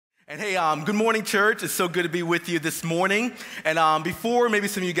And hey, good morning, church. It's so good to be with you this morning. And before maybe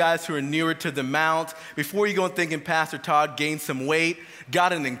some of you guys who are newer to the Mount, before you go and thinking Pastor Todd gained some weight,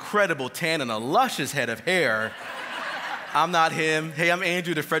 got an incredible tan and a luscious head of hair, I'm not him. Hey, I'm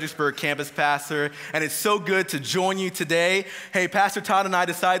Andrew, the Fredericksburg campus pastor, and it's so good to join you today. Hey, Pastor Todd and I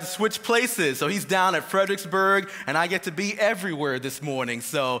decided to switch places, so he's down at Fredericksburg, and I get to be everywhere this morning.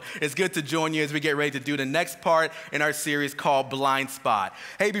 So it's good to join you as we get ready to do the next part in our series called Blind Spot.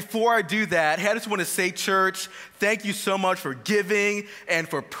 Hey, before I do that, hey, I just want to say, church, thank you so much for giving and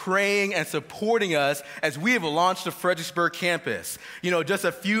for praying and supporting us as we have launched the Fredericksburg campus. You know, just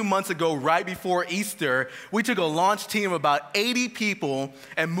a few months ago, right before Easter, we took a launch team of about 80 people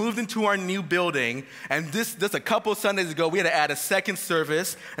and moved into our new building. And just a couple of Sundays ago, we had to add a second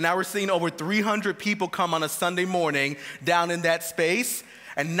service. And now we're seeing over 300 people come on a Sunday morning down in that space.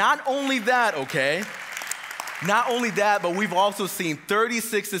 And not only that, but we've also seen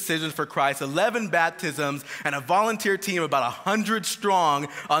 36 decisions for Christ, 11 baptisms, and a volunteer team of about 100 strong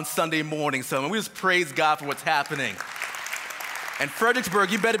on Sunday morning. So we just praise God for what's happening. And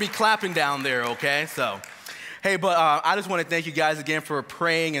Fredericksburg, you better be clapping down there, okay? Hey, but I just want to thank you guys again for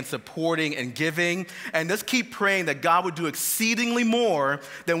praying and supporting and giving. And let's keep praying that God would do exceedingly more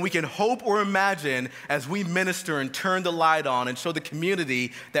than we can hope or imagine as we minister and turn the light on and show the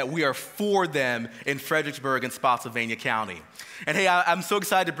community that we are for them in Fredericksburg and Spotsylvania County. And hey, I'm so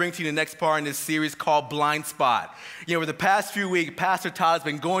excited to bring to you the next part in this series called Blind Spot. You know, over the past few weeks, Pastor Todd has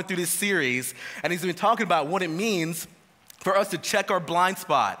been going through this series, and he's been talking about what it means for us to check our blind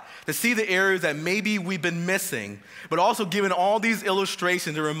spot, to see the areas that maybe we've been missing, but also giving all these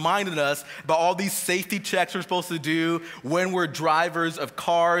illustrations and reminding us about all these safety checks we're supposed to do when we're drivers of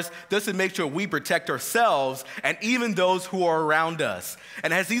cars, just to make sure we protect ourselves and even those who are around us.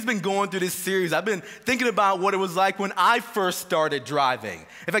 And as he's been going through this series, I've been thinking about what it was like when I first started driving.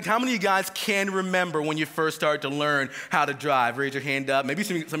 In fact, how many of you guys can remember when you first started to learn how to drive? Raise your hand up. Maybe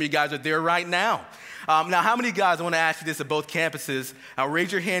some of you guys are there right now. Now, how many of you guys, I want to ask you this at both campuses,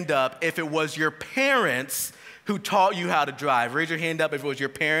 raise your hand up if it was your parents who taught you how to drive. Raise your hand up if it was your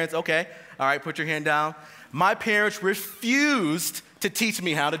parents. Okay, all right, put your hand down. My parents refused to teach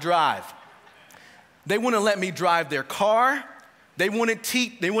me how to drive. They wouldn't let me drive their car. They wouldn't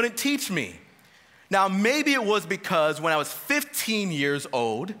teach me. Now, maybe it was because when I was 15 years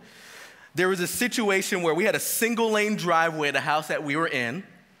old, there was a situation where we had a single-lane driveway at the house that we were in,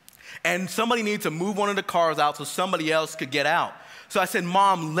 and somebody needed to move one of the cars out so somebody else could get out. So I said,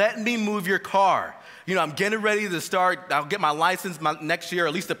 Mom, let me move your car. You know, I'm getting ready to start. I'll get my license next year, or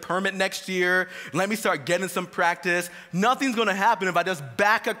at least a permit next year. Let me start getting some practice. Nothing's going to happen if I just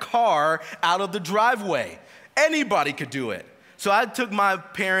back a car out of the driveway. Anybody could do it. So I took my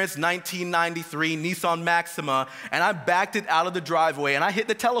parents' 1993 Nissan Maxima, and I backed it out of the driveway, and I hit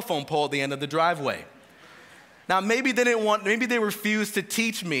the telephone pole at the end of the driveway. Now, maybe they refused to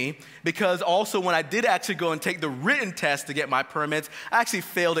teach me because also when I did actually go and take the written test to get my permits, I actually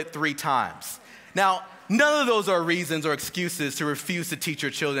failed it 3 times. Now, none of those are reasons or excuses to refuse to teach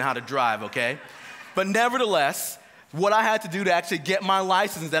your children how to drive, okay? But nevertheless, what I had to do to actually get my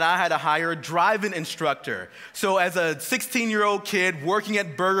license is that I had to hire a driving instructor. So as a 16-year-old kid working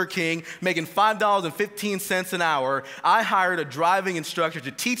at Burger King, making $5.15 an hour, I hired a driving instructor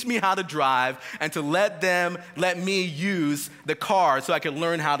to teach me how to drive and to let me use the car so I could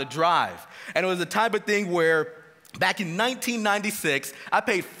learn how to drive. And it was the type of thing where back in 1996, I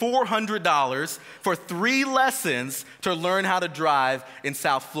paid $400 for 3 lessons to learn how to drive in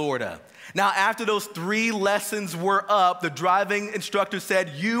South Florida. Now, after those 3 lessons were up, the driving instructor said,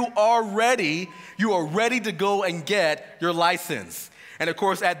 you are ready to go and get your license. And of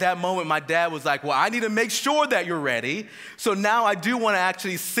course, at that moment, my dad was like, well, I need to make sure that you're ready. So now I do want to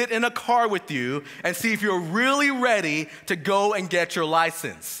actually sit in a car with you and see if you're really ready to go and get your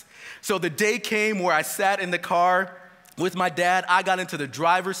license. So the day came where I sat in the car with my dad. I got into the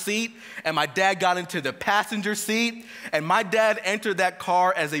driver's seat, and my dad got into the passenger seat, and my dad entered that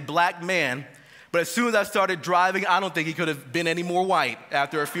car as a black man, but as soon as I started driving, I don't think he could have been any more white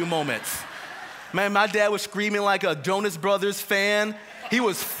after a few moments. Man, my dad was screaming like a Jonas Brothers fan. He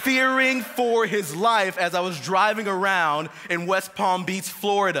was fearing for his life as I was driving around in West Palm Beach,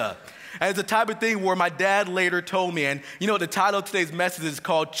 Florida. And it's the type of thing where my dad later told me, and you know, the title of today's message is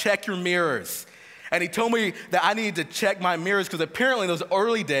called Check Your Mirrors. And he told me that I needed to check my mirrors because apparently in those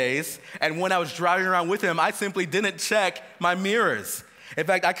early days, and when I was driving around with him, I simply didn't check my mirrors. In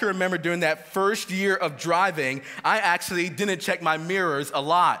fact, I can remember during that first year of driving, I actually didn't check my mirrors a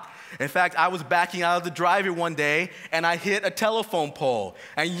lot. In fact, I was backing out of the driveway one day, and I hit a telephone pole.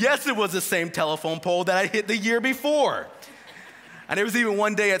 And yes, it was the same telephone pole that I hit the year before. And there was even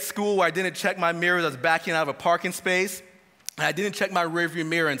one day at school where I didn't check my mirrors. I was backing out of a parking space, and I didn't check my rearview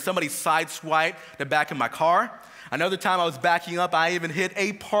mirror, and somebody sideswiped the back of my car. Another time I was backing up, I even hit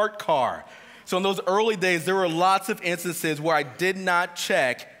a parked car. So in those early days, there were lots of instances where I did not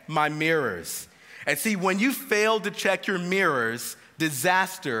check my mirrors. And see, when you fail to check your mirrors,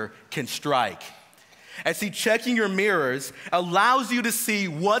 disaster can strike. And see, checking your mirrors allows you to see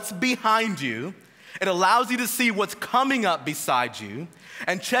what's behind you. It allows you to see what's coming up beside you.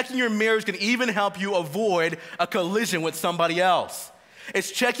 And checking your mirrors can even help you avoid a collision with somebody else. It's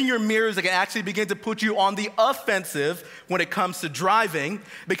checking your mirrors that can actually begin to put you on the offensive when it comes to driving,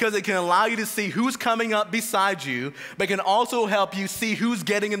 because it can allow you to see who's coming up beside you, but it can also help you see who's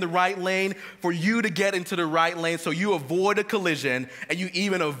getting in the right lane for you to get into the right lane so you avoid a collision and you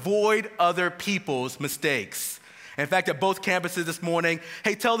even avoid other people's mistakes. In fact, at both campuses this morning,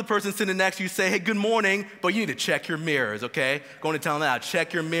 hey, tell the person sitting next to you, say, hey, good morning, but you need to check your mirrors, okay? Going to tell them now,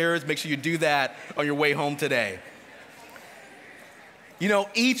 check your mirrors. Make sure you do that on your way home today. You know,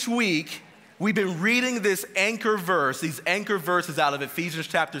 each week, we've been reading this anchor verse, these anchor verses out of Ephesians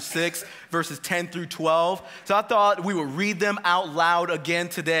chapter 6, verses 10 through 12. So I thought we would read them out loud again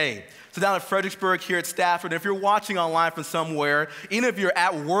today. So down at Fredericksburg here at Stafford, if you're watching online from somewhere, even if you're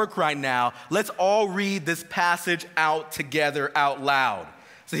at work right now, let's all read this passage out together out loud.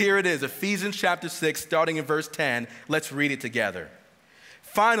 So here it is, Ephesians chapter 6, starting in verse 10. Let's read it together.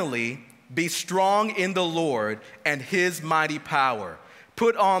 Finally, be strong in the Lord and his mighty power.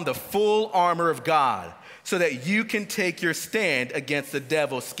 Put on the full armor of God so that you can take your stand against the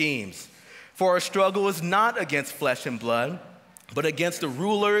devil's schemes. For our struggle is not against flesh and blood, but against the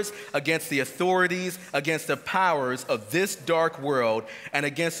rulers, against the authorities, against the powers of this dark world, and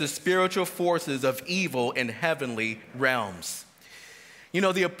against the spiritual forces of evil in heavenly realms. You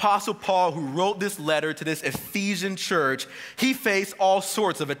know, the Apostle Paul, who wrote this letter to this Ephesian church, he faced all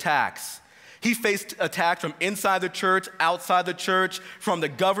sorts of attacks. He faced attacks from inside the church, outside the church, from the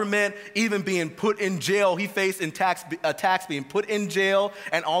government, even being put in jail. He faced attacks being put in jail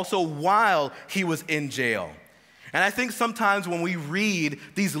and also while he was in jail. And I think sometimes when we read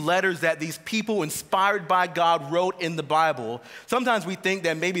these letters that these people inspired by God wrote in the Bible, sometimes we think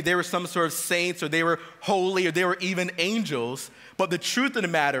that maybe they were some sort of saints or they were holy or they were even angels. But the truth of the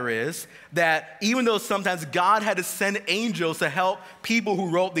matter is that even though sometimes God had to send angels to help people who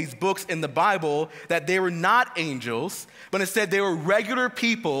wrote these books in the Bible, that they were not angels, but instead they were regular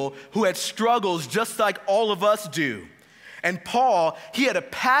people who had struggles just like all of us do. And Paul, he had a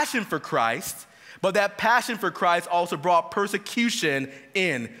passion for Christ, but that passion for Christ also brought persecution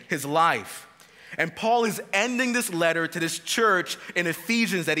in his life. And Paul is ending this letter to this church in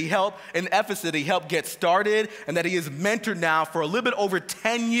Ephesians in Ephesus, that he helped get started and that he has mentored now for a little bit over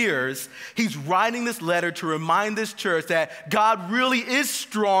 10 years. He's writing this letter to remind this church that God really is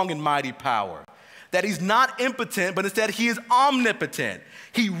strong in mighty power, that he's not impotent, but instead he is omnipotent.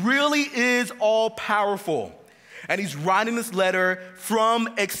 He really is all powerful. And he's writing this letter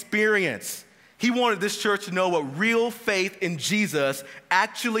from experience. He wanted this church to know what real faith in Jesus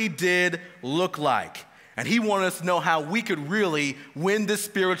actually did look like. And he wanted us to know how we could really win this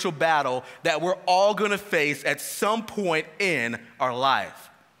spiritual battle that we're all going to face at some point in our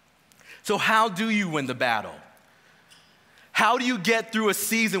life. So how do you win the battle? How do you get through a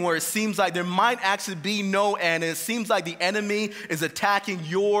season where it seems like there might actually be no end, and it seems like the enemy is attacking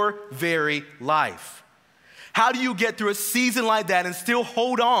your very life? How do you get through a season like that and still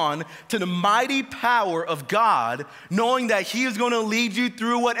hold on to the mighty power of God, knowing that he is going to lead you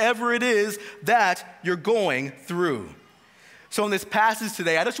through whatever it is that you're going through? So in this passage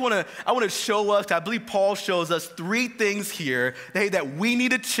today, I want to show us, I believe Paul shows us three things here that we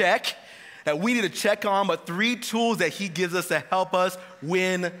need to check, on, but three tools that he gives us to help us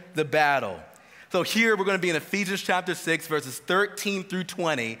win the battle. So here we're going to be in Ephesians chapter 6, verses 13 through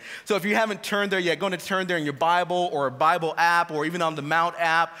 20. So if you haven't turned there yet, go to turn there in your Bible or a Bible app or even on the Mount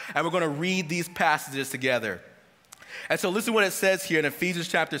app, and we're going to read these passages together. And so listen to what it says here in Ephesians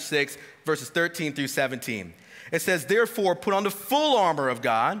chapter 6, verses 13 through 17. It says, therefore, put on the full armor of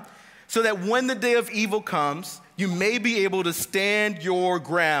God, so that when the day of evil comes, you may be able to stand your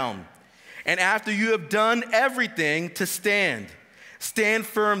ground. And after you have done everything, to stand. Stand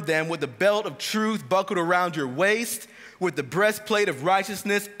firm then with the belt of truth buckled around your waist, with the breastplate of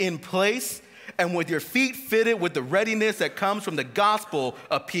righteousness in place, and with your feet fitted with the readiness that comes from the gospel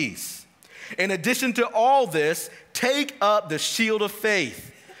of peace. In addition to all this, take up the shield of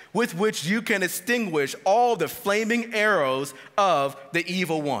faith, with which you can extinguish all the flaming arrows of the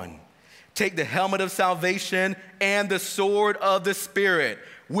evil one. Take the helmet of salvation and the sword of the Spirit,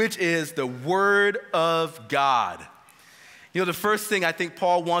 which is the word of God. You know, the first thing I think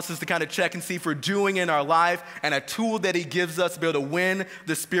Paul wants us to kind of check and see if we're doing in our life, and a tool that he gives us to be able to win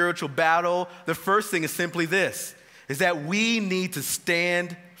the spiritual battle, the first thing is simply this, is that we need to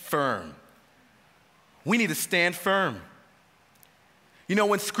stand firm. We need to stand firm. You know,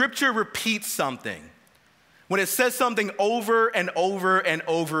 when Scripture repeats something, when it says something over and over and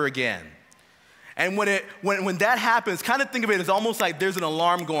over again, and when that happens, kind of think of it as almost like there's an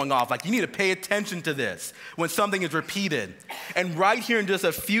alarm going off. Like you need to pay attention to this when something is repeated. And right here in just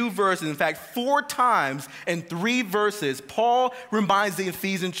a few verses, in fact, 4 times in 3 verses, Paul reminds the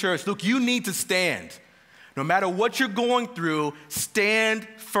Ephesian church, look, you need to stand. No matter what you're going through, stand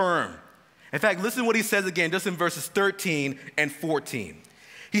firm. In fact, listen to what he says again, just in verses 13 and 14.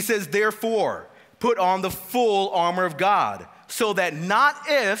 He says, therefore, put on the full armor of God, so that not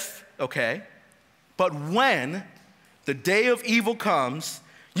if, okay, but when the day of evil comes,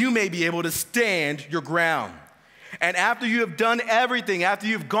 you may be able to stand your ground. And after you have done everything, after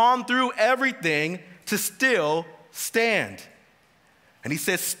you've gone through everything, to still stand. And he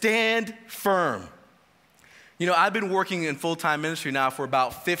says, stand firm. You know, I've been working in full-time ministry now for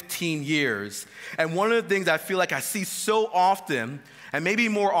about 15 years. And one of the things I feel like I see so often, and maybe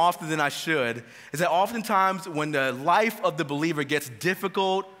more often than I should, is that oftentimes when the life of the believer gets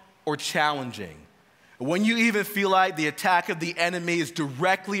difficult or challenging, when you even feel like the attack of the enemy is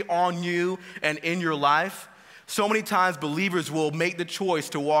directly on you and in your life, so many times believers will make the choice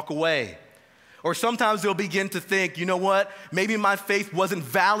to walk away. Or sometimes they'll begin to think, you know what, maybe my faith wasn't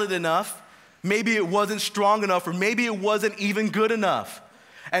valid enough, maybe it wasn't strong enough, or maybe it wasn't even good enough.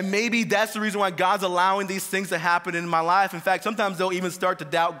 And maybe that's the reason why God's allowing these things to happen in my life. In fact, sometimes they'll even start to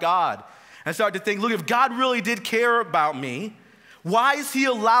doubt God and start to think, look, if God really did care about me, why is he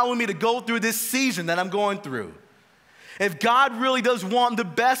allowing me to go through this season that I'm going through? If God really does want the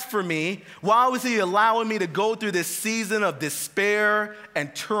best for me, why was he allowing me to go through this season of despair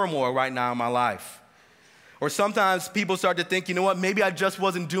and turmoil right now in my life? Or sometimes people start to think, you know what, maybe I just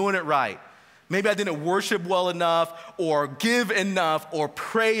wasn't doing it right. Maybe I didn't worship well enough or give enough or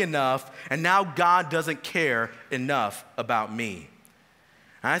pray enough, and now God doesn't care enough about me.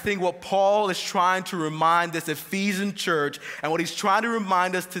 And I think what Paul is trying to remind this Ephesian church, and what he's trying to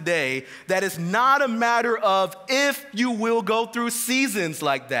remind us today, that it's not a matter of if you will go through seasons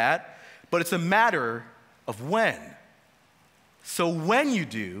like that, but it's a matter of when. So when you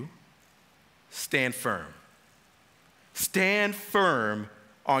do, stand firm. Stand firm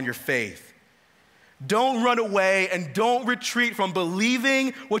on your faith. Don't run away and don't retreat from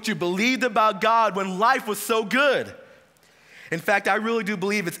believing what you believed about God when life was so good. In fact, I really do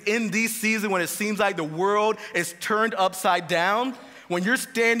believe it's in these seasons when it seems like the world is turned upside down, when you're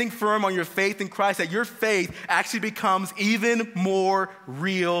standing firm on your faith in Christ, that your faith actually becomes even more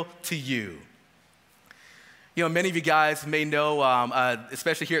real to you. You know, many of you guys may know,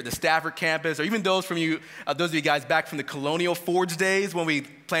 especially here at the Stafford campus, or even those of you guys back from the Colonial Forge days when we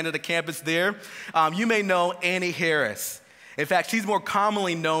planted a campus there, you may know Annie Harris. In fact, she's more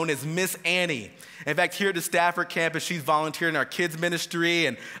commonly known as Miss Annie. In fact, here at the Stafford campus, she's volunteering in our kids ministry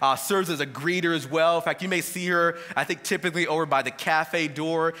and serves as a greeter as well. In fact, you may see her, I think, typically over by the cafe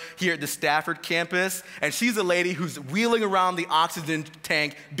door here at the Stafford campus. And she's a lady who's wheeling around the oxygen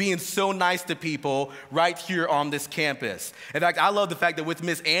tank, being so nice to people right here on this campus. In fact, I love the fact that with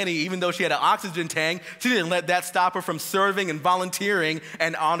Miss Annie, even though she had an oxygen tank, she didn't let that stop her from serving and volunteering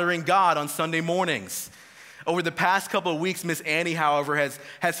and honoring God on Sunday mornings. Over the past couple of weeks, Miss Annie, however,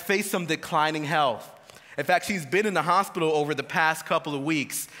 has faced some declining health. In fact, she's been in the hospital over the past couple of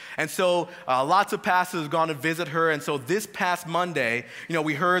weeks. And so lots of pastors have gone to visit her. And so this past Monday, you know,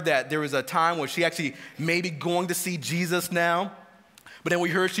 we heard that there was a time where she actually may be going to see Jesus now. But then we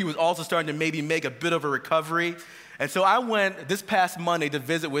heard she was also starting to maybe make a bit of a recovery. And so I went this past Monday to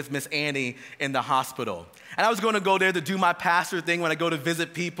visit with Miss Annie in the hospital. And I was going to go there to do my pastor thing when I go to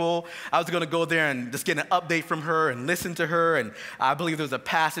visit people. I was going to go there and just get an update from her and listen to her. And I believe there was a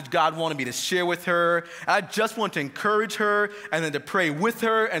passage God wanted me to share with her. And I just want to encourage her and then to pray with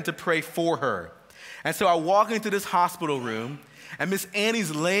her and to pray for her. And so I walk into this hospital room, and Miss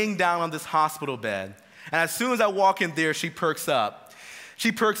Annie's laying down on this hospital bed. And as soon as I walk in there, she perks up.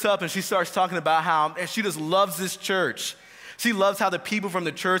 She perks up and she starts talking about how she just loves this church. She loves how the people from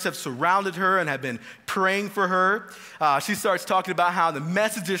the church have surrounded her and have been praying for her. She starts talking about how the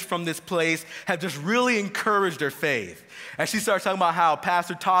messages from this place have just really encouraged her faith. And she starts talking about how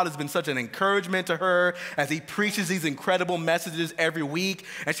Pastor Todd has been such an encouragement to her as he preaches these incredible messages every week.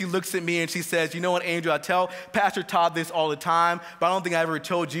 And she looks at me and she says, you know what, Andrew, I tell Pastor Todd this all the time, but I don't think I ever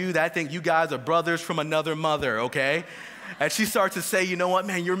told you that I think you guys are brothers from another mother, okay? And she starts to say, you know what,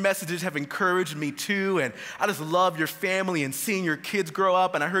 man, your messages have encouraged me too. And I just love your family and seeing your kids grow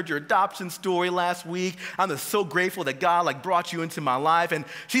up. And I heard your adoption story last week. I'm just so grateful that God brought you into my life. And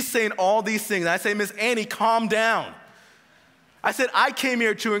she's saying all these things. And I say, Miss Annie, calm down. I said, I came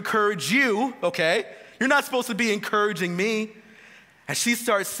here to encourage you, okay? You're not supposed to be encouraging me. And she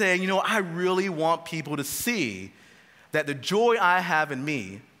starts saying, you know, I really want people to see that the joy I have in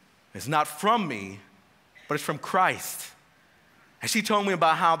me is not from me, but it's from Christ. And she told me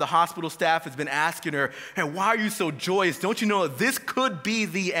about how the hospital staff has been asking her, hey, why are you so joyous? Don't you know that this could be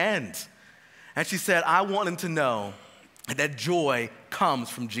the end? And she said, I want them to know that joy comes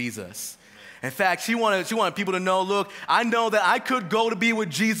from Jesus. In fact, she wanted people to know, look, I know that I could go to be with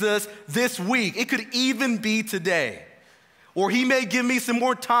Jesus this week. It could even be today. Or he may give me some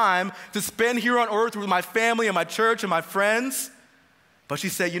more time to spend here on earth with my family and my church and my friends. But she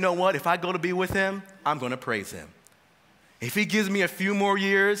said, you know what? If I go to be with him, I'm going to praise him. If he gives me a few more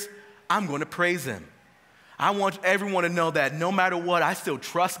years, I'm going to praise him. I want everyone to know that no matter what, I still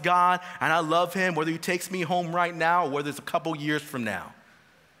trust God and I love him, whether he takes me home right now or whether it's a couple years from now.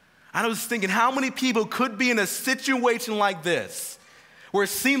 I was thinking, how many people could be in a situation like this, where it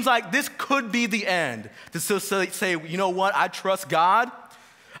seems like this could be the end, to still say, you know what, I trust God,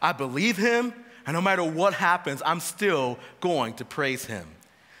 I believe him, and no matter what happens, I'm still going to praise him.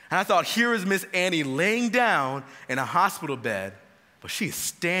 And I thought, here is Miss Annie laying down in a hospital bed, but she is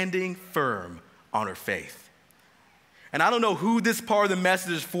standing firm on her faith. And I don't know who this part of the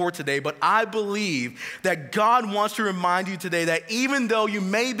message is for today, but I believe that God wants to remind you today that even though you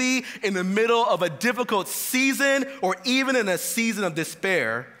may be in the middle of a difficult season or even in a season of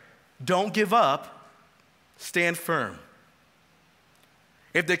despair, don't give up, stand firm.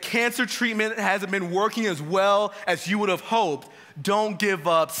 If the cancer treatment hasn't been working as well as you would have hoped, don't give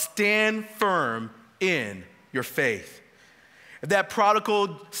up, stand firm in your faith. If that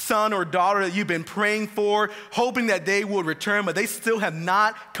prodigal son or daughter that you've been praying for, hoping that they will return, but they still have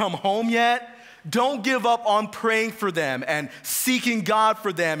not come home yet, don't give up on praying for them and seeking God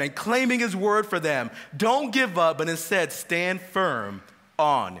for them and claiming his word for them. Don't give up, but instead stand firm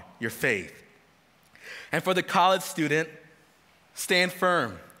on your faith. And for the college student, stand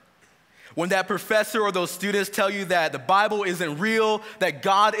firm. When that professor or those students tell you that the Bible isn't real, that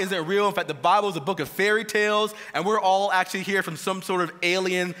God isn't real, in fact, the Bible is a book of fairy tales, and we're all actually here from some sort of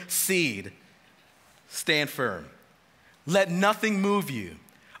alien seed, stand firm. Let nothing move you.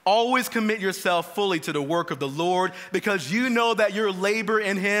 Always commit yourself fully to the work of the Lord, because you know that your labor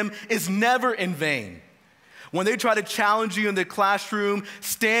in him is never in vain. When they try to challenge you in the classroom,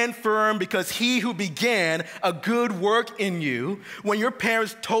 stand firm, because he who began a good work in you, when your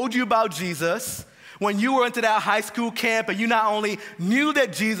parents told you about Jesus, when you were into that high school camp and you not only knew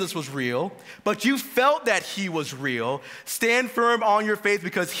that Jesus was real, but you felt that he was real, stand firm on your faith,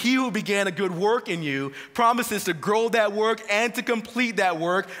 because he who began a good work in you promises to grow that work and to complete that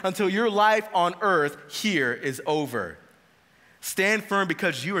work until your life on earth here is over. Stand firm,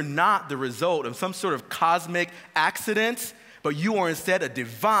 because you are not the result of some sort of cosmic accident, but you are instead a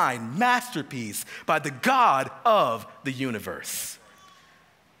divine masterpiece by the God of the universe.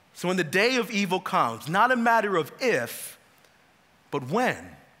 So when the day of evil comes, not a matter of if, but when,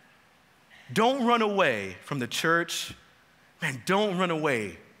 don't run away from the church. Man, don't run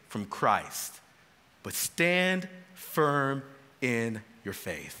away from Christ, but stand firm in your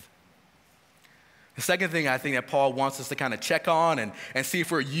faith. The second thing I think that Paul wants us to kind of check on and see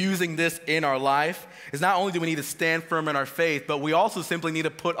if we're using this in our life is not only do we need to stand firm in our faith, but we also simply need to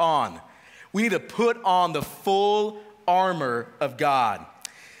put on. We need to put on the full armor of God.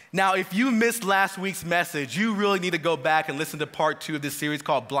 Now, if you missed last week's message, you really need to go back and listen to part 2 of this series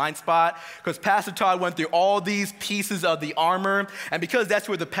called Blind Spot, because Pastor Todd went through all these pieces of the armor, and because that's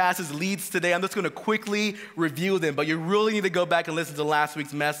where the passage leads today, I'm just going to quickly review them, but you really need to go back and listen to last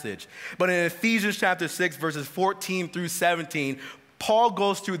week's message. But in Ephesians chapter 6, verses 14 through 17, Paul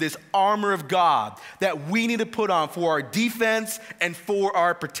goes through this armor of God that we need to put on for our defense and for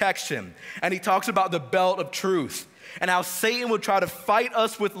our protection. And he talks about the belt of truth and how Satan will try to fight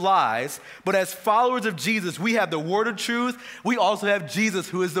us with lies, but as followers of Jesus, we have the word of truth. We also have Jesus,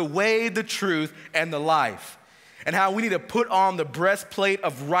 who is the way, the truth, and the life. And how we need to put on the breastplate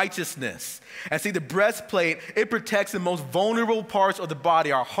of righteousness. And see, the breastplate, it protects the most vulnerable parts of the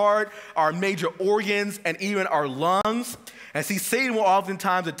body, our heart, our major organs, and even our lungs. And see, Satan will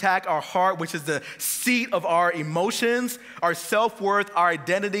oftentimes attack our heart, which is the seat of our emotions, our self-worth, our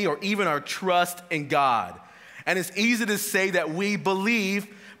identity, or even our trust in God. And it's easy to say that we believe,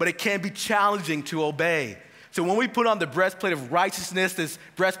 but it can be challenging to obey. So when we put on the breastplate of righteousness, this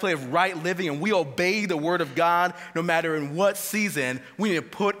breastplate of right living, and we obey the word of God, no matter in what season, we need to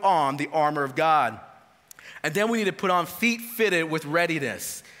put on the armor of God. And then we need to put on feet fitted with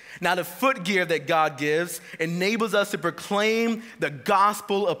readiness. Now, the foot gear that God gives enables us to proclaim the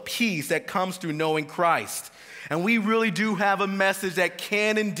gospel of peace that comes through knowing Christ. And we really do have a message that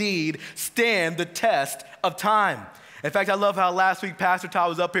can indeed stand the test of time. In fact, I love how last week Pastor Todd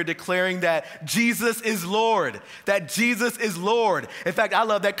was up here declaring that Jesus is Lord, that Jesus is Lord. In fact, I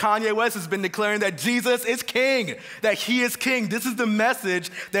love that Kanye West has been declaring that Jesus is King, that he is King. This is the message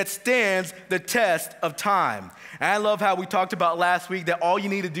that stands the test of time. And I love how we talked about last week that all you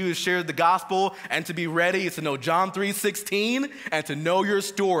need to do is share the gospel, and to be ready is to know John 3:16 and to know your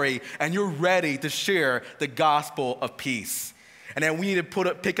story, and you're ready to share the gospel of peace. And then we need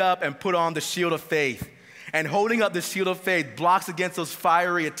to pick up and put on the shield of faith. And holding up the shield of faith blocks against those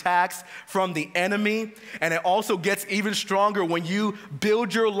fiery attacks from the enemy. And it also gets even stronger when you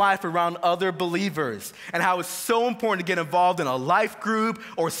build your life around other believers. And how it's so important to get involved in a life group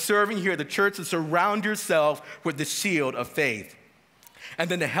or serving here at the church and surround yourself with the shield of faith.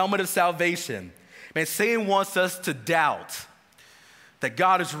 And then the helmet of salvation. Man, Satan wants us to doubt that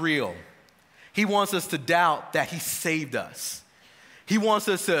God is real. He wants us to doubt that he saved us. He wants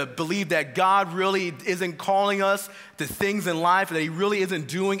us to believe that God really isn't calling us to things in life, that he really isn't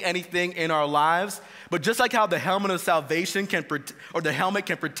doing anything in our lives. But just like how the helmet of salvation the helmet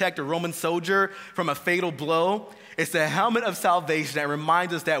can protect a Roman soldier from a fatal blow, it's the helmet of salvation that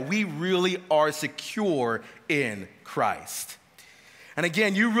reminds us that we really are secure in Christ. And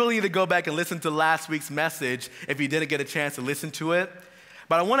again, you really need to go back and listen to last week's message if you didn't get a chance to listen to it.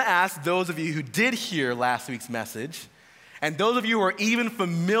 But I want to ask those of you who did hear last week's message, and those of you who are even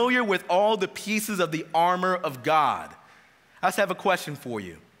familiar with all the pieces of the armor of God, I just have a question for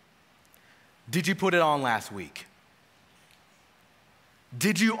you. Did you put it on last week?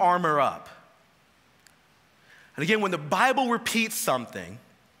 Did you armor up? And again, when the Bible repeats something,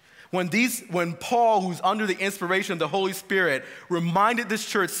 when Paul, who's under the inspiration of the Holy Spirit, reminded this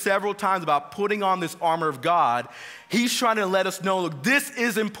church several times about putting on this armor of God, he's trying to let us know, look, this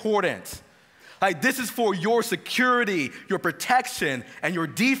is important. Like, this is for your security, your protection, and your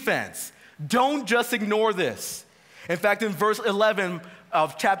defense. Don't just ignore this. In fact, in verse 11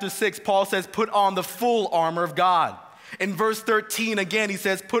 of chapter 6, Paul says, put on the full armor of God. In verse 13, again, he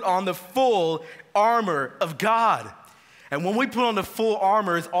says, put on the full armor of God. And when we put on the full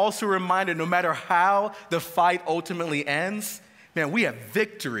armor, it's also a reminder, no matter how the fight ultimately ends, man, we have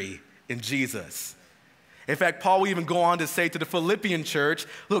victory in Jesus. In fact, Paul will even go on to say to the Philippian church,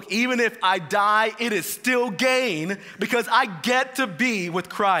 look, even if I die, it is still gain because I get to be with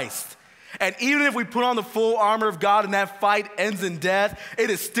Christ. And even if we put on the full armor of God and that fight ends in death, it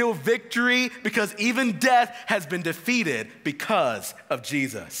is still victory because even death has been defeated because of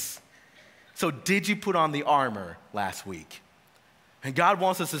Jesus. So did you put on the armor last week? And God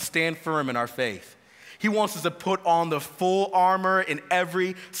wants us to stand firm in our faith. He wants us to put on the full armor in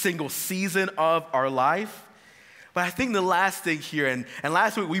every single season of our life. But I think the last thing here, and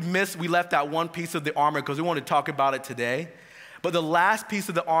last week we left out one piece of the armor because we wanted to talk about it today. But the last piece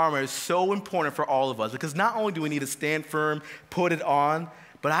of the armor is so important for all of us because not only do we need to stand firm, put it on,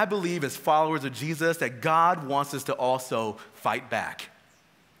 but I believe as followers of Jesus that God wants us to also fight back.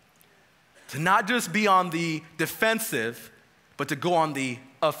 To not just be on the defensive, but to go on the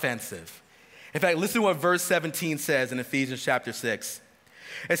offensive. In fact, listen to what verse 17 says in Ephesians chapter 6.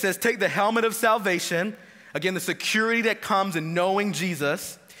 It says, take the helmet of salvation, again, the security that comes in knowing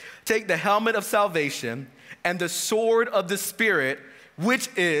Jesus. Take the helmet of salvation and the sword of the Spirit, which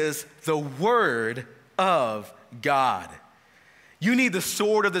is the word of God. You need the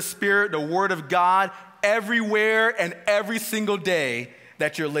sword of the Spirit, the word of God, everywhere and every single day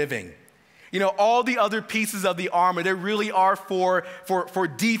that you're living. You know, all the other pieces of the armor, they really are for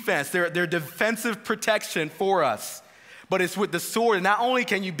defense. They're defensive protection for us. But it's with the sword. And not only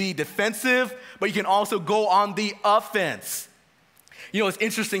can you be defensive, but you can also go on the offense. You know, it's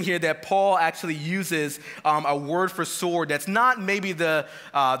interesting here that Paul actually uses a word for sword that's not maybe the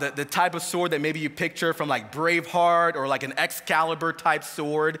type of sword that maybe you picture from like Braveheart or like an Excalibur type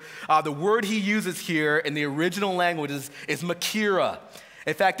sword. The word he uses here in the original language is makira.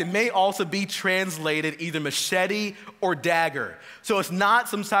 In fact, it may also be translated either machete or dagger. So it's not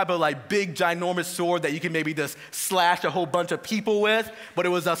some type of like big, ginormous sword that you can maybe just slash a whole bunch of people with, but it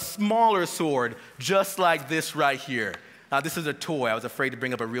was a smaller sword, just like this right here. Now, this is a toy. I was afraid to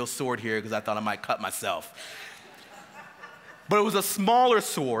bring up a real sword here because I thought I might cut myself. But it was a smaller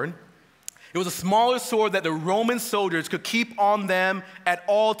sword. It was a smaller sword that the Roman soldiers could keep on them at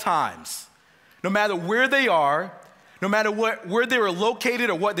all times. No matter where they are, no matter where they were located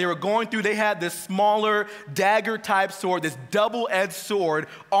or what they were going through, they had this smaller dagger-type sword, this double-edged sword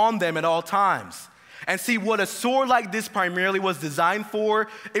on them at all times. And see, what a sword like this primarily was designed for,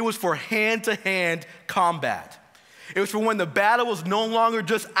 it was for hand-to-hand combat. It was for when the battle was no longer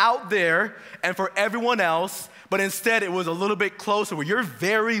just out there and for everyone else, but instead it was a little bit closer where your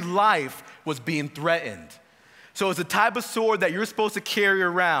very life was being threatened. So it's a type of sword that you're supposed to carry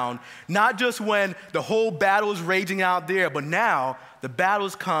around, not just when the whole battle is raging out there, but now the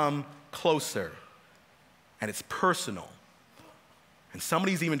battles come closer and it's personal. And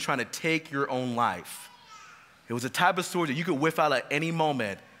somebody's even trying to take your own life. It was a type of sword that you could whip out at any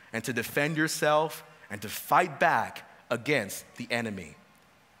moment and to defend yourself and to fight back against the enemy.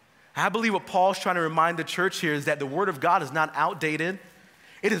 I believe what Paul's trying to remind the church here is that the word of God is not outdated.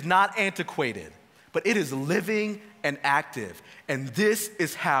 It is not antiquated, but it is living and active. And this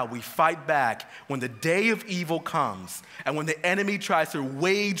is how we fight back when the day of evil comes and when the enemy tries to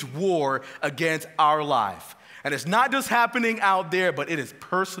wage war against our life. And it's not just happening out there, but it is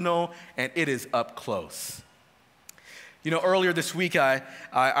personal and it is up close. You know, earlier this week, I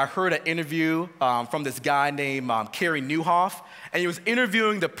heard an interview from this guy named Carey Nieuwhof, and he was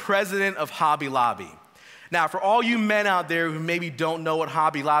interviewing the president of Hobby Lobby. Now, for all you men out there who maybe don't know what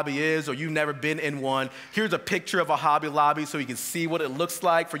Hobby Lobby is or you've never been in one, here's a picture of a Hobby Lobby so you can see what it looks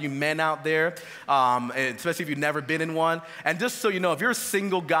like for you men out there, especially if you've never been in one. And just so you know, if you're a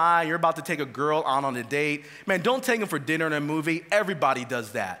single guy, you're about to take a girl on a date, man, don't take them for dinner and a movie. Everybody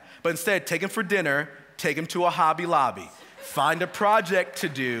does that. But instead, take them for dinner, take them to a Hobby Lobby. Find a project to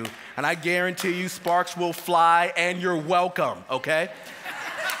do, and I guarantee you sparks will fly and you're welcome, okay?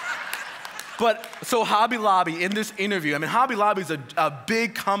 But so Hobby Lobby, in this interview, I mean, Hobby Lobby is a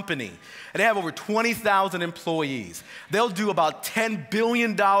big company, and they have over 20,000 employees. They'll do about $10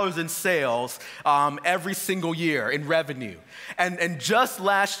 billion in sales every single year in revenue. And just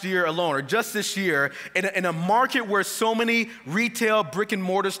last year alone, or just this year, in a market where so many retail brick and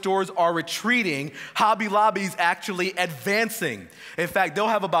mortar stores are retreating, Hobby Lobby is actually advancing. In fact, they'll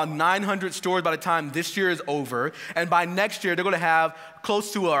have about 900 stores by the time this year is over. And by next year, they're going to have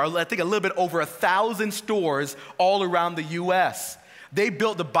close to, I think, a little bit over 1,000 stores all around the U.S. They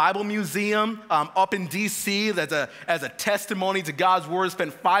built the Bible Museum up in D.C. as a testimony to God's word,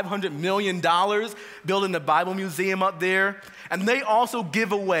 spent $500 million building the Bible Museum up there. And they also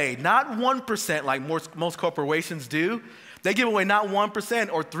give away, not 1% like most corporations do. They give away not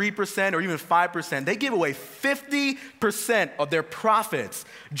 1% or 3% or even 5%. They give away 50% of their profits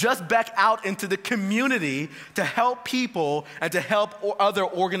just back out into the community to help people and to help other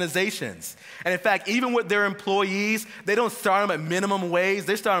organizations. And in fact, even with their employees, they don't start them at minimum wage.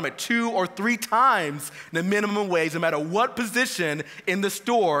 They start them at 2 or 3 times the minimum wage, no matter what position in the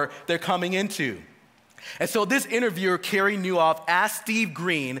store they're coming into. And so this interviewer, Carey Nieuwhof, asked Steve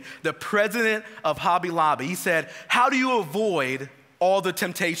Green, the president of Hobby Lobby, he said, how do you avoid all the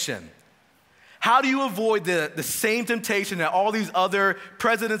temptation? How do you avoid the same temptation that all these other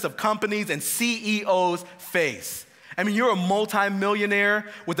presidents of companies and CEOs face? I mean, you're a multimillionaire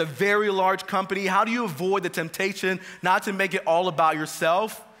with a very large company. How do you avoid the temptation not to make it all about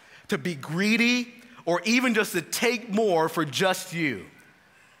yourself, to be greedy, or even just to take more for just you?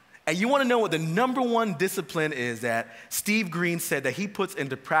 And you want to know what the number one discipline is that Steve Green said that he puts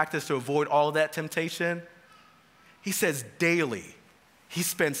into practice to avoid all of that temptation? He says daily he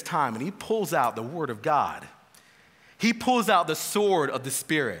spends time and he pulls out the Word of God. He pulls out the sword of the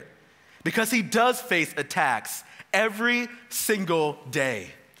Spirit because he does face attacks every single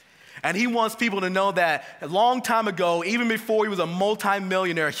day. And he wants people to know that a long time ago, even before he was a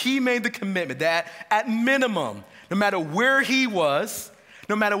multimillionaire, he made the commitment that at minimum, no matter where he was,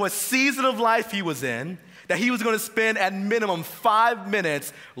 no matter what season of life he was in, that he was going to spend at minimum 5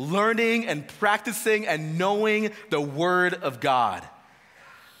 minutes learning and practicing and knowing the Word of God.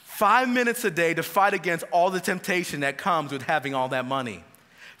 5 minutes a day to fight against all the temptation that comes with having all that money.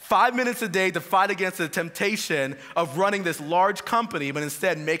 5 minutes a day to fight against the temptation of running this large company, but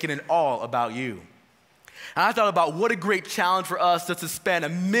instead making it all about you. And I thought about what a great challenge for us just to spend a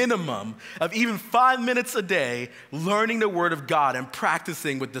minimum of even 5 minutes a day learning the Word of God and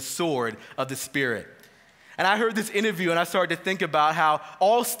practicing with the sword of the Spirit. And I heard this interview and I started to think about how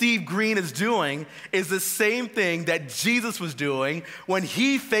all Steve Green is doing is the same thing that Jesus was doing when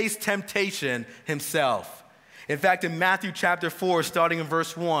he faced temptation himself. In fact, in Matthew chapter 4, starting in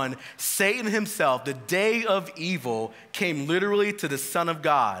verse 1, Satan himself, the day of evil, came literally to the Son of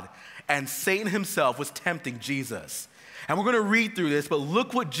God. And Satan himself was tempting Jesus. And we're going to read through this, but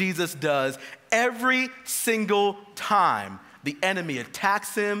look what Jesus does every single time the enemy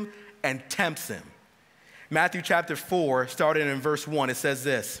attacks him and tempts him. Matthew chapter 4, starting in verse 1, it says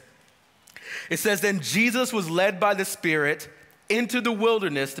this. It says, then Jesus was led by the Spirit into the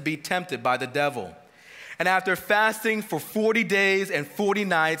wilderness to be tempted by the devil. And after fasting for 40 days and 40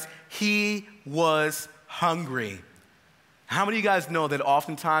 nights, he was hungry. How many of you guys know that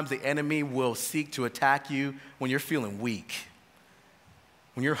oftentimes the enemy will seek to attack you when you're feeling weak,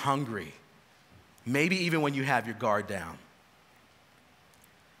 when you're hungry, maybe even when you have your guard down?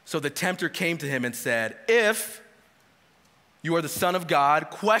 So the tempter came to him and said, if you are the Son of God,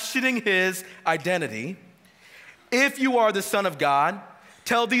 questioning his identity, if you are the Son of God,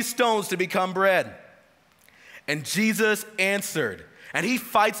 tell these stones to become bread. And Jesus answered, and he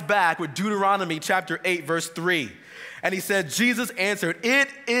fights back with Deuteronomy chapter 8, verse 3. And he said, Jesus answered, it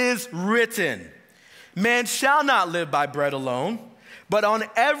is written, man shall not live by bread alone, but on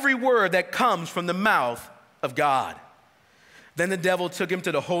every word that comes from the mouth of God. Then the devil took him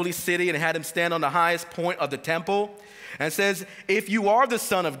to the holy city and had him stand on the highest point of the temple. And it says, if you are the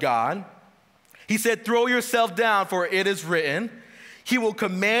Son of God, he said, throw yourself down, for it is written, he will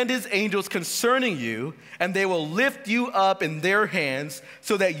command his angels concerning you, and they will lift you up in their hands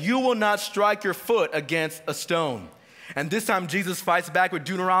so that you will not strike your foot against a stone. And this time Jesus fights back with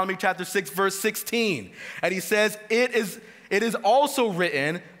Deuteronomy chapter 6, verse 16. And he says, it is also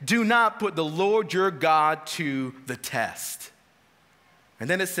written, do not put the Lord your God to the test. And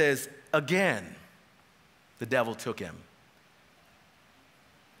then it says, again, the devil took him.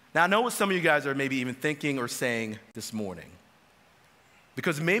 Now I know what some of you guys are maybe even thinking or saying this morning.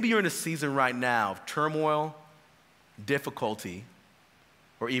 Because maybe you're in a season right now of turmoil, difficulty,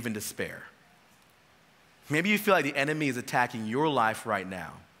 or even despair. Maybe you feel like the enemy is attacking your life right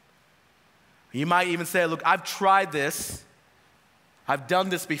now. You might even say, look, I've tried this. I've done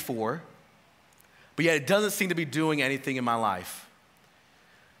this before, but yet it doesn't seem to be doing anything in my life.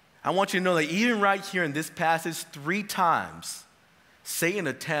 I want you to know that even right here in this passage, 3 times,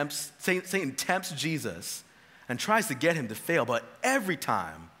 Satan tempts Jesus and tries to get him to fail, but every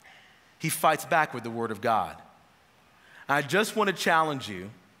time he fights back with the word of God. I just want to challenge you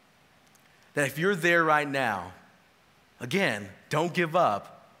that if you're there right now, again, don't give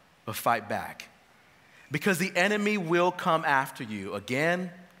up, but fight back. Because the enemy will come after you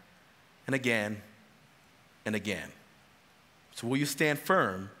again and again and again. So will you stand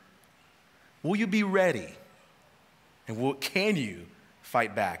firm? Will you be ready? And can you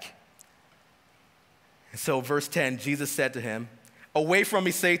fight back? And so verse 10, Jesus said to him, away from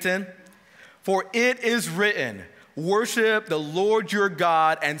me, Satan, for it is written, worship the Lord your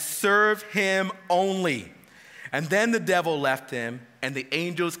God and serve him only. And then the devil left him, and the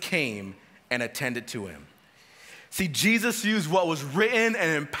angels came and attended to him. See, Jesus used what was written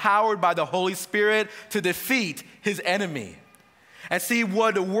and empowered by the Holy Spirit to defeat his enemy. And see,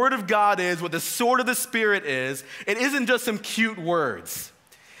 what the word of God is, what the sword of the Spirit is, it isn't just some cute words.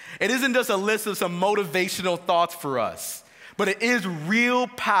 It isn't just a list of some motivational thoughts for us. But it is real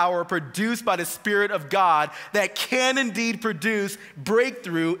power produced by the Spirit of God that can indeed produce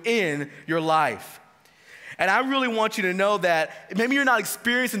breakthrough in your life. And I really want you to know that maybe you're not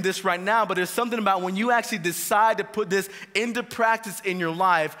experiencing this right now, but there's something about when you actually decide to put this into practice in your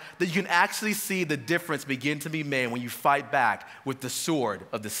life that you can actually see the difference begin to be made when you fight back with the sword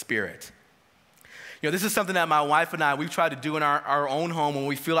of the Spirit. You know, this is something that my wife and I, we've tried to do in our own home when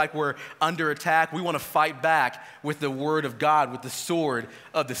we feel like we're under attack. We want to fight back with the word of God, with the sword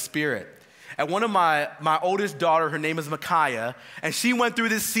of the Spirit. And one of my oldest daughter, her name is Micaiah, and she went through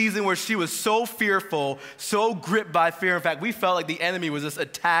this season where she was so fearful, so gripped by fear. In fact, we felt like the enemy was just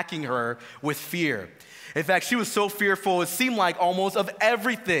attacking her with fear. In fact, she was so fearful, it seemed like almost of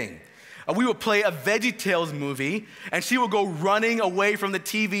everything. We would play a VeggieTales movie, and she would go running away from the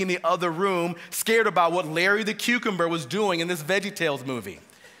TV in the other room, scared about what Larry the Cucumber was doing in this VeggieTales movie.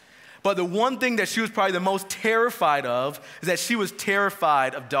 But the one thing that she was probably the most terrified of is that she was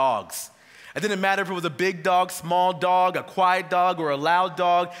terrified of dogs. It didn't matter if it was a big dog, small dog, a quiet dog, or a loud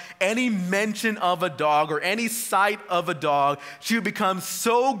dog. Any mention of a dog or any sight of a dog, she would become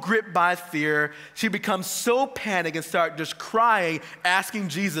so gripped by fear, she would become so panicked and start just crying, asking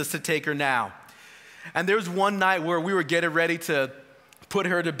Jesus to take her now. And there was one night where we were getting ready to put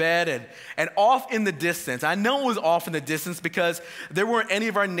her to bed, and off in the distance, I know it was off in the distance because there weren't any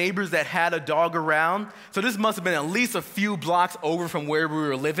of our neighbors that had a dog around, so this must have been at least a few blocks over from where we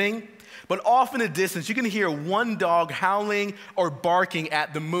were living. But off in the distance, you can hear one dog howling or barking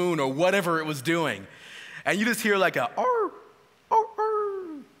at the moon or whatever it was doing. And you just hear like a arr, arr, arr,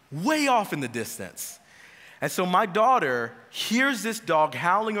 way off in the distance. And so my daughter hears this dog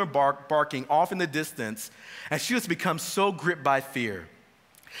howling or barking off in the distance, and she just becomes so gripped by fear.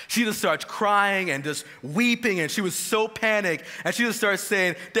 She just starts crying and just weeping, and she was so panicked. And she just starts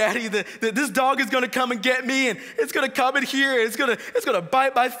saying, Daddy, this dog is going to come and get me, and it's going to come in here, and it's going to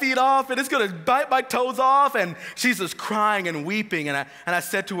bite my feet off, and it's going to bite my toes off. And she's just crying and weeping. And I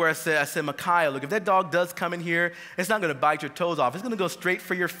said to her, I said, Micaiah, look, if that dog does come in here, it's not going to bite your toes off. It's going to go straight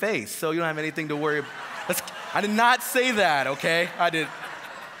for your face, so you don't have anything to worry about. I did not say that, okay? I did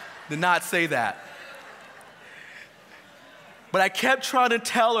not say that. But I kept trying to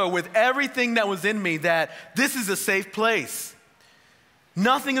tell her with everything that was in me that this is a safe place.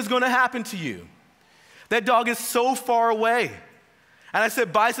 Nothing is going to happen to you. That dog is so far away. And I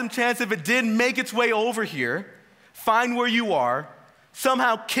said, by some chance, if it did make its way over here, find where you are,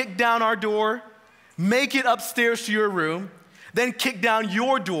 somehow kick down our door, make it upstairs to your room, then kick down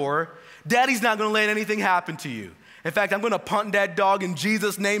your door, Daddy's not going to let anything happen to you. In fact, I'm going to punt that dog in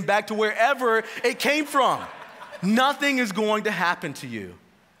Jesus' name back to wherever it came from. Nothing is going to happen to you.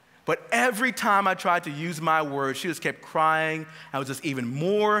 But every time I tried to use my words, she just kept crying. I was just even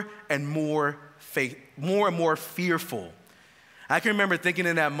more and more fearful. I can remember thinking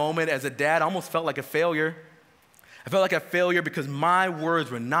in that moment as a dad, I almost felt like a failure. I felt like a failure because my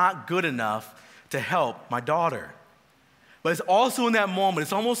words were not good enough to help my daughter. But it's also in that moment,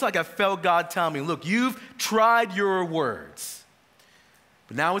 it's almost like I felt God tell me, look, you've tried your words,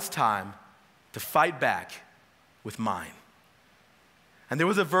 but now it's time to fight back with mine. And there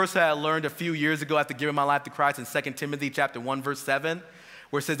was a verse that I learned a few years ago after giving my life to Christ in 2 Timothy chapter 1, verse 7,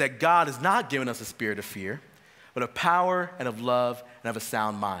 where it says that God has not given us a spirit of fear, but of power and of love and of a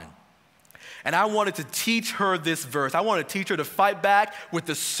sound mind. And I wanted to teach her this verse. I wanted to teach her to fight back with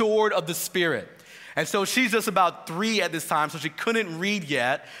the sword of the Spirit. And so she's just about 3 at this time, so she couldn't read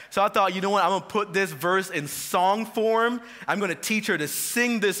yet. So I thought, you know what, I'm going to put this verse in song form. I'm going to teach her to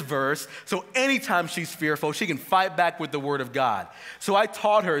sing this verse, so anytime she's fearful, she can fight back with the word of God. So I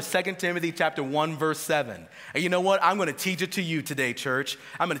taught her 2 Timothy chapter 1, verse 7. And you know what, I'm going to teach it to you today, church.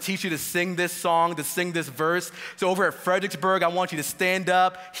 I'm going to teach you to sing this song, to sing this verse. So over at Fredericksburg, I want you to stand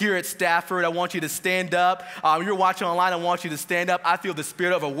up. Here at Stafford, I want you to stand up. You're watching online, I want you to stand up. I feel the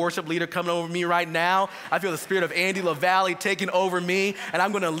spirit of a worship leader coming over me right now. I feel the spirit of Andy LaValle taking over me, and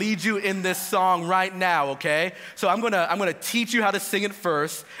I'm going to lead you in this song right now, okay? So I'm going to teach you how to sing it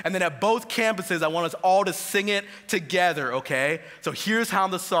first, and then at both campuses, I want us all to sing it together, okay? So here's how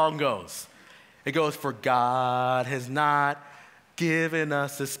the song goes. It goes, for God has not given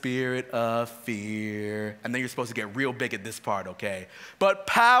us a spirit of fear. And then you're supposed to get real big at this part, okay? But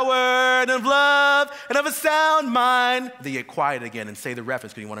power and of love and of a sound mind. Then you get quiet again and say the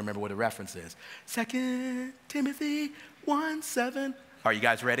reference because you want to remember what the reference is. 2 Timothy 1, 7. Are you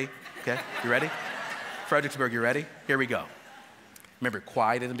guys ready? Okay, you ready? Fredericksburg, you ready? Here we go. Remember,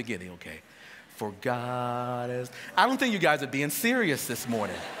 quiet in the beginning, okay? For God is... I don't think you guys are being serious this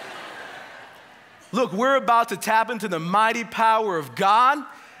morning. Look, we're about to tap into the mighty power of God.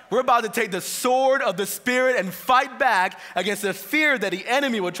 We're about to take the sword of the Spirit and fight back against the fear that the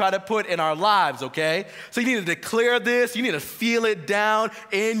enemy will try to put in our lives, okay? So you need to declare this. You need to feel it down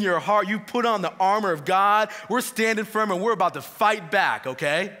in your heart. You put on the armor of God. We're standing firm and we're about to fight back,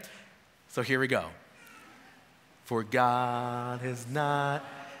 okay? So here we go. For God has not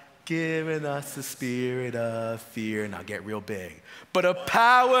given us the spirit of fear. Now get real big. But of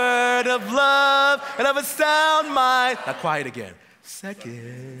power and of love and of a sound mind. Now quiet again. 2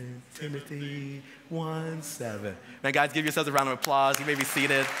 Timothy 1, 7. Now guys, give yourselves a round of applause. You may be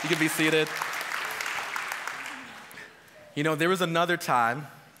seated. You can be seated. You know, there was another time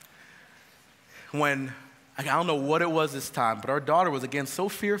when, I don't know what it was this time, but our daughter was again so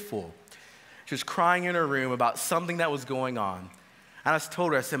fearful. She was crying in her room about something that was going on. And I just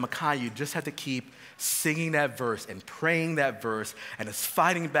told her, I said, Micaiah, you just have to keep singing that verse and praying that verse and it's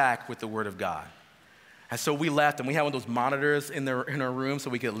fighting back with the word of God. And so we left and we had one of those monitors in her room so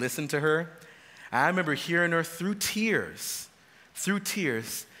we could listen to her. And I remember hearing her through tears,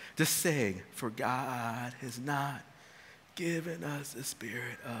 just saying, for God has not given us a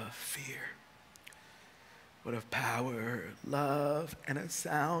spirit of fear, but of power, love, and a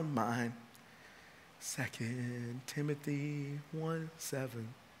sound mind. 2 Timothy 1, 7.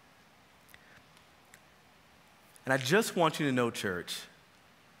 And I just want you to know, church,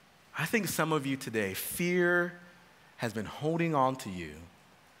 I think some of you today, fear has been holding on to you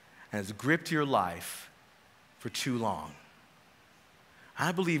and has gripped your life for too long.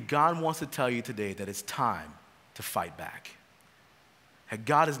 I believe God wants to tell you today that it's time to fight back. That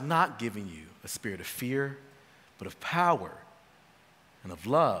God is not giving you a spirit of fear, but of power and of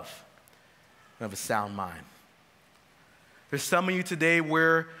love and of a sound mind. There's some of you today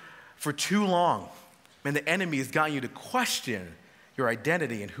where for too long, man, the enemy has gotten you to question your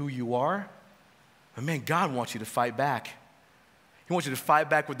identity and who you are. But man, God wants you to fight back. He wants you to fight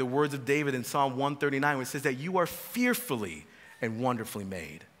back with the words of David in Psalm 139, where it says that you are fearfully and wonderfully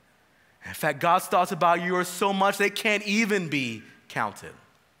made. In fact, God's thoughts about you are so much they can't even be counted.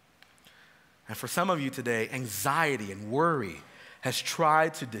 And for some of you today, anxiety and worry has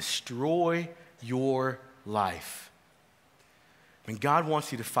tried to destroy your life. I mean, God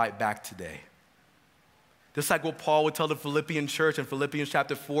wants you to fight back today. Just like what Paul would tell the Philippian church in Philippians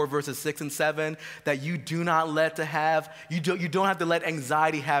chapter 4, verses 6 and 7, that you don't have to let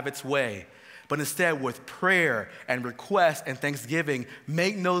anxiety have its way, but instead with prayer and request and thanksgiving,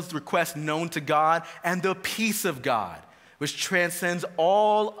 make those requests known to God, and the peace of God, which transcends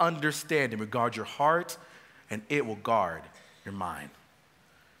all understanding, will guard your heart, and it will guard your mind.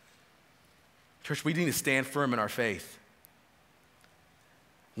 Church, we need to stand firm in our faith.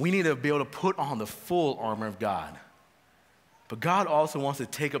 We need to be able to put on the full armor of God. But God also wants to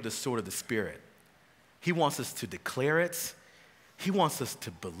take up the sword of the Spirit. He wants us to declare it. He wants us to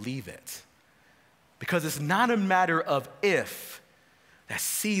believe it. Because it's not a matter of if that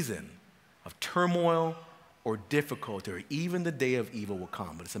season of turmoil or difficulty or even the day of evil will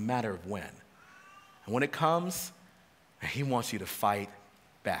come, but it's a matter of when. And when it comes, He wants you to fight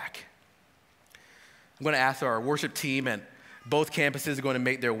back. I'm going to ask our worship team, and both campuses are going to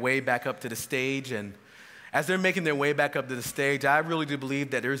make their way back up to the stage. And as they're making their way back up to the stage, I really do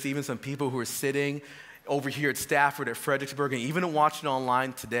believe that there's even some people who are sitting over here at Stafford, at Fredericksburg, and even watching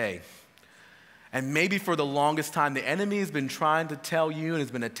online today. And maybe for the longest time, the enemy has been trying to tell you and has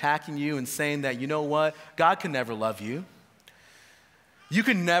been attacking you and saying that, you know what, God can never love you. You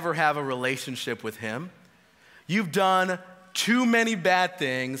can never have a relationship with Him. You've done too many bad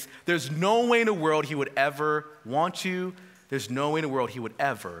things. There's no way in the world He would ever want you. There's no way in the world He would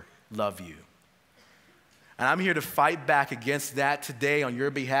ever love you. And I'm here to fight back against that today on your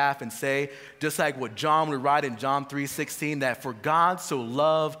behalf and say, just like what John would write in John 3:16, that for God so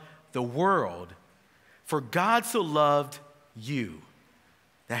loved the world, for God so loved you,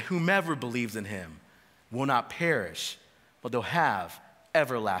 that whomever believes in Him will not perish, but they'll have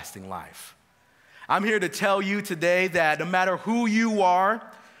everlasting life. I'm here to tell you today that no matter who you are,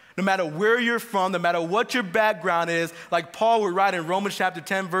 no matter where you're from, no matter what your background is, like Paul would write in Romans chapter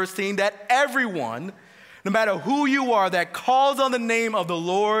 10, verse 10, that everyone, no matter who you are, that calls on the name of the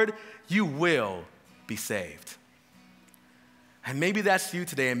Lord, you will be saved. And maybe that's you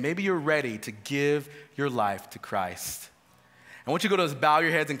today, and maybe you're ready to give your life to Christ. I want you to go to bow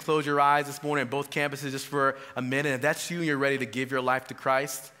your heads and close your eyes this morning at both campuses just for a minute. If that's you and you're ready to give your life to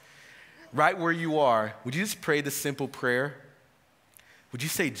Christ, right where you are, would you just pray this simple prayer? Would you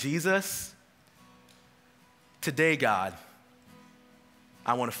say, Jesus, today, God,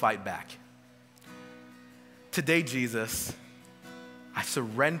 I want to fight back. Today, Jesus, I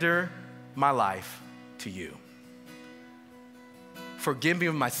surrender my life to you. Forgive me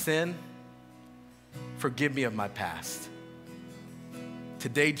of my sin. Forgive me of my past.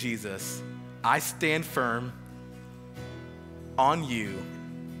 Today, Jesus, I stand firm on you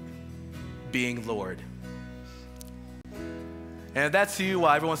being Lord. And if that's you,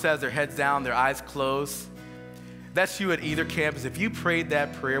 while everyone has their heads down, their eyes closed, if that's you at either campus, if you prayed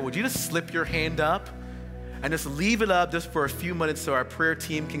that prayer, would you just slip your hand up and just leave it up just for a few minutes so our prayer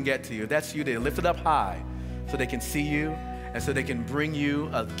team can get to you? If that's you, they lift it up high so they can see you and so they can bring you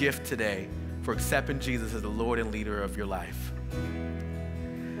a gift today for accepting Jesus as the Lord and leader of your life.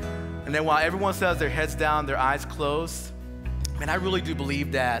 And then while everyone still has their heads down, their eyes closed, man, I really do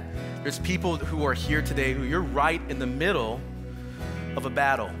believe that there's people who are here today who you're right in the middle of a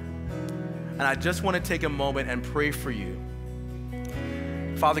battle. And I just want to take a moment and pray for you.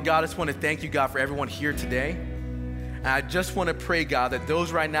 Father God, I just want to thank you, God, for everyone here today. And I just want to pray, God, that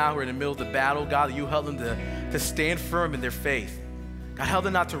those right now who are in the middle of the battle, God, that you help them to stand firm in their faith. God, help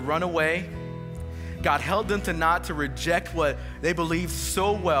them not to run away. God, help them to not to reject what they believed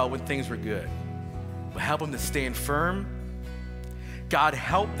so well when things were good, but help them to stand firm. God,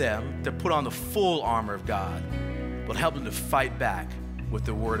 help them to put on the full armor of God, but help them to fight back with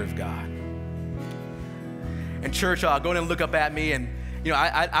the Word of God. And church, go ahead and look up at me. And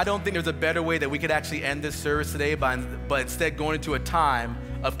I don't think there's a better way that we could actually end this service today, but instead going into a time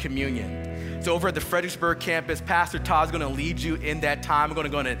of communion. So over at the Fredericksburg campus, Pastor Todd's going to lead you in that time. We're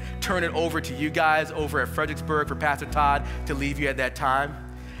going to turn it over to you guys over at Fredericksburg for Pastor Todd to lead you at that time.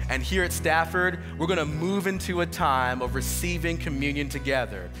 And here at Stafford, we're going to move into a time of receiving communion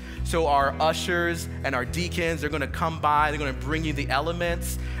together. So our ushers and our deacons, they're going to come by, they're going to bring you the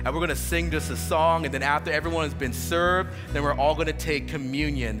elements, and we're going to sing just a song. And then after everyone has been served, then we're all going to take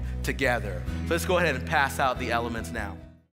communion together. So let's go ahead and pass out the elements now.